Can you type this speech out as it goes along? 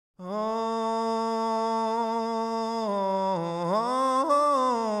What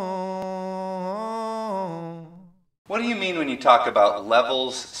do you mean when you talk about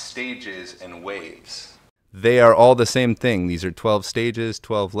levels, stages, and waves? They are all the same thing. These are 12 stages,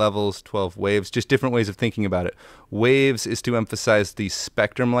 12 levels, 12 waves, just different ways of thinking about it. Waves is to emphasize the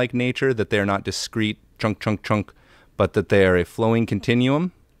spectrum-like nature, that they're not discrete, chunk, chunk, chunk, but that they are a flowing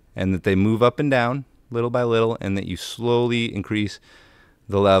continuum and that they move up and down little by little, and that you slowly increase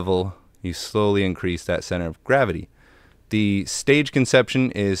the level, you slowly increase that center of gravity. The stage conception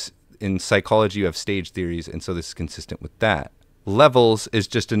is, in psychology, you have stage theories, and so this is consistent with that. Levels is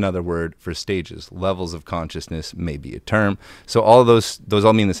just another word for stages. Levels of consciousness may be a term. So all of those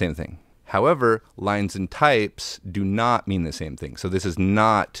all mean the same thing. However, lines and types do not mean the same thing. So this is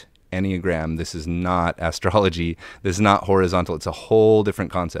not Enneagram. This is not astrology. This is not horizontal. It's a whole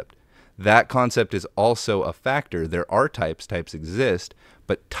different concept. That concept is also a factor. There are types. Types exist.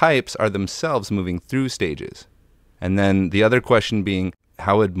 But types are themselves moving through stages. And then the other question being,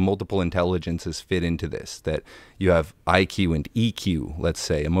 how would multiple intelligences fit into this? That you have IQ and EQ, let's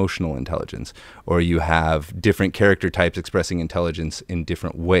say, emotional intelligence, or you have different character types expressing intelligence in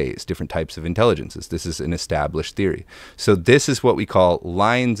different ways, different types of intelligences. This is an established theory. So this is what we call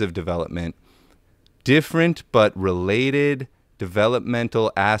lines of development, different but related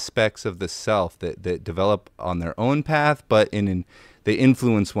developmental aspects of the self that develop on their own path, but they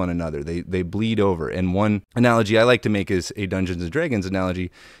influence one another. They bleed over. And one analogy I like to make is a Dungeons & Dragons analogy.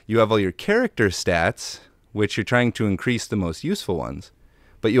 You have all your character stats, which you're trying to increase the most useful ones,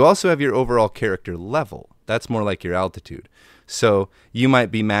 but you also have your overall character level. That's more like your altitude. So you might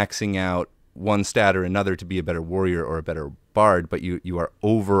be maxing out one stat or another to be a better warrior or a better bard, but you are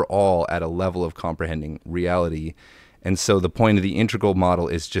overall at a level of comprehending reality. And so the point of the integral model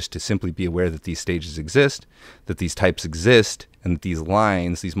is just to simply be aware that these stages exist, that these types exist, and that these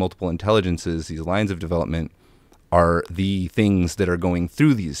lines, these multiple intelligences, these lines of development are the things that are going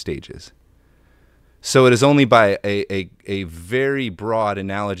through these stages. So it is only by a very broad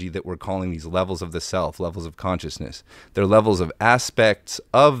analogy that we're calling these levels of the self, levels of consciousness. They're levels of aspects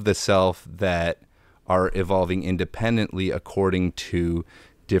of the self that are evolving independently according to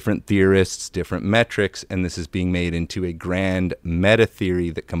different theorists, different metrics, and this is being made into a grand meta theory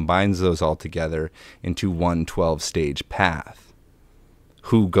that combines those all together into one 12-stage path.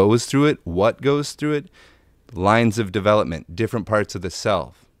 Who goes through it? What goes through it? Lines of development, different parts of the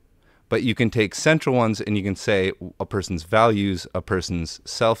self. But you can take central ones and you can say a person's values, a person's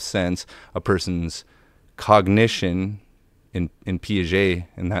self-sense, a person's cognition, in Piaget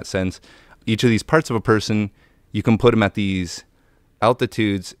in that sense. Each of these parts of a person, you can put them at these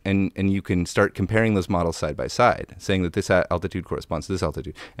altitudes, and you can start comparing those models side by side, saying that this altitude corresponds to this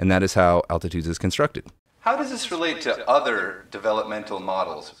altitude, and that is how altitudes is constructed. How does this relate to other developmental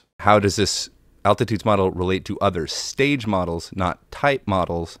models? How does this altitudes model relate to other stage models, not type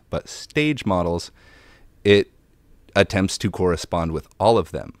models, but stage models? It attempts to correspond with all of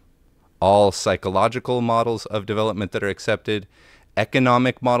them. All psychological models of development that are accepted,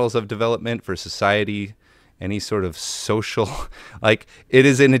 economic models of development for society, any sort of social, like it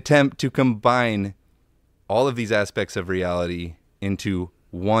is an attempt to combine all of these aspects of reality into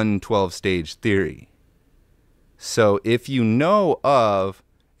one 12-stage theory. So if you know of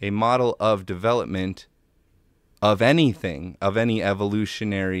a model of development of anything, of any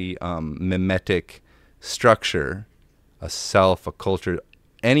evolutionary mimetic structure, a self, a culture,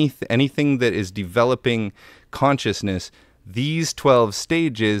 anything that is developing consciousness, these 12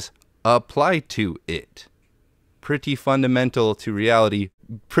 stages apply to it. Pretty fundamental to reality,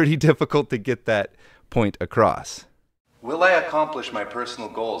 pretty difficult to get that point across. Will I accomplish my personal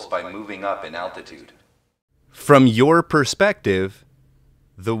goals by moving up in altitude? From your perspective,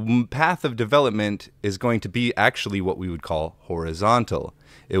 the path of development is going to be actually what we would call horizontal.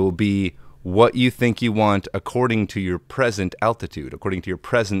 It will be what you think you want according to your present altitude, according to your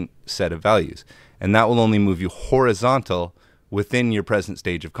present set of values. And that will only move you horizontal within your present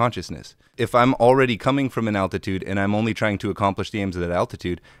stage of consciousness. If I'm already coming from an altitude and I'm only trying to accomplish the aims of that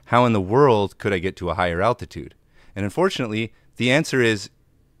altitude, how in the world could I get to a higher altitude? And unfortunately, the answer is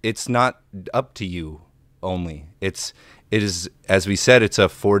it's not up to you only. It is, as we said, it's a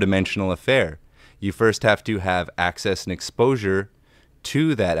four-dimensional affair. You first have to have access and exposure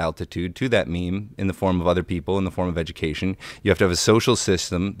to that altitude, to that meme, in the form of other people, in the form of education. You have to have a social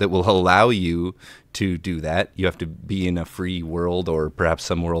system that will allow you to do that. You have to be in a free world, or perhaps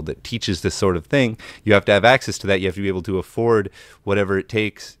some world that teaches this sort of thing. You have to have access to that. You have to be able to afford whatever it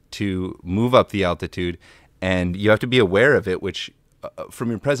takes to move up the altitude, and you have to be aware of it, which from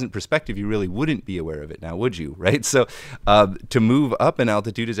your present perspective, you really wouldn't be aware of it now, would you? Right? So to move up in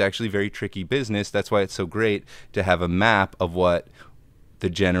altitude is actually very tricky business. That's why it's so great to have a map of what the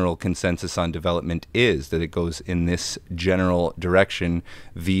general consensus on development is, that it goes in this general direction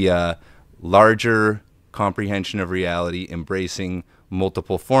via larger comprehension of reality, embracing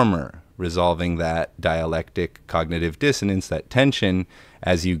multiple former, resolving that dialectic cognitive dissonance, that tension,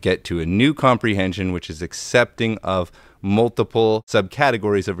 as you get to a new comprehension, which is accepting of multiple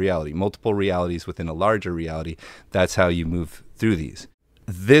subcategories of reality, multiple realities within a larger reality. That's how you move through these.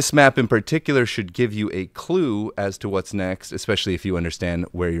 This map in particular should give you a clue as to what's next, especially if you understand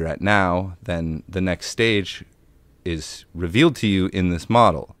where you're at now. Then the next stage is revealed to you in this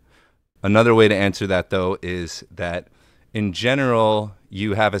model. Another way to answer that, though, is that in general,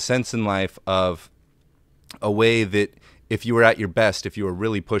 you have a sense in life of a way that if you were at your best, if you were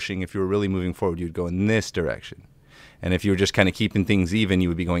really pushing, if you were really moving forward, you'd go in this direction. And if you were just kind of keeping things even, you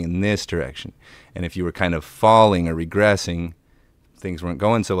would be going in this direction. And if you were kind of falling or regressing, things weren't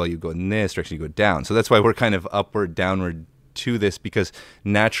going so well, you go in this direction, you go down. So that's why we're kind of upward, downward to this, because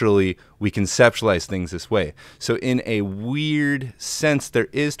naturally we conceptualize things this way. So in a weird sense, there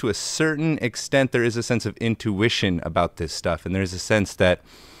is, to a certain extent, there is a sense of intuition about this stuff. And there's a sense that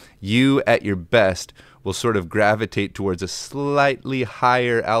you at your best will sort of gravitate towards a slightly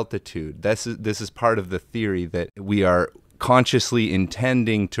higher altitude. This is part of the theory that we are consciously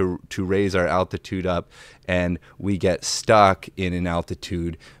intending to raise our altitude up, and we get stuck in an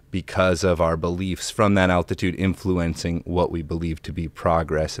altitude because of our beliefs from that altitude influencing what we believe to be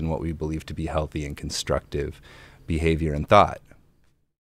progress and what we believe to be healthy and constructive behavior and thought.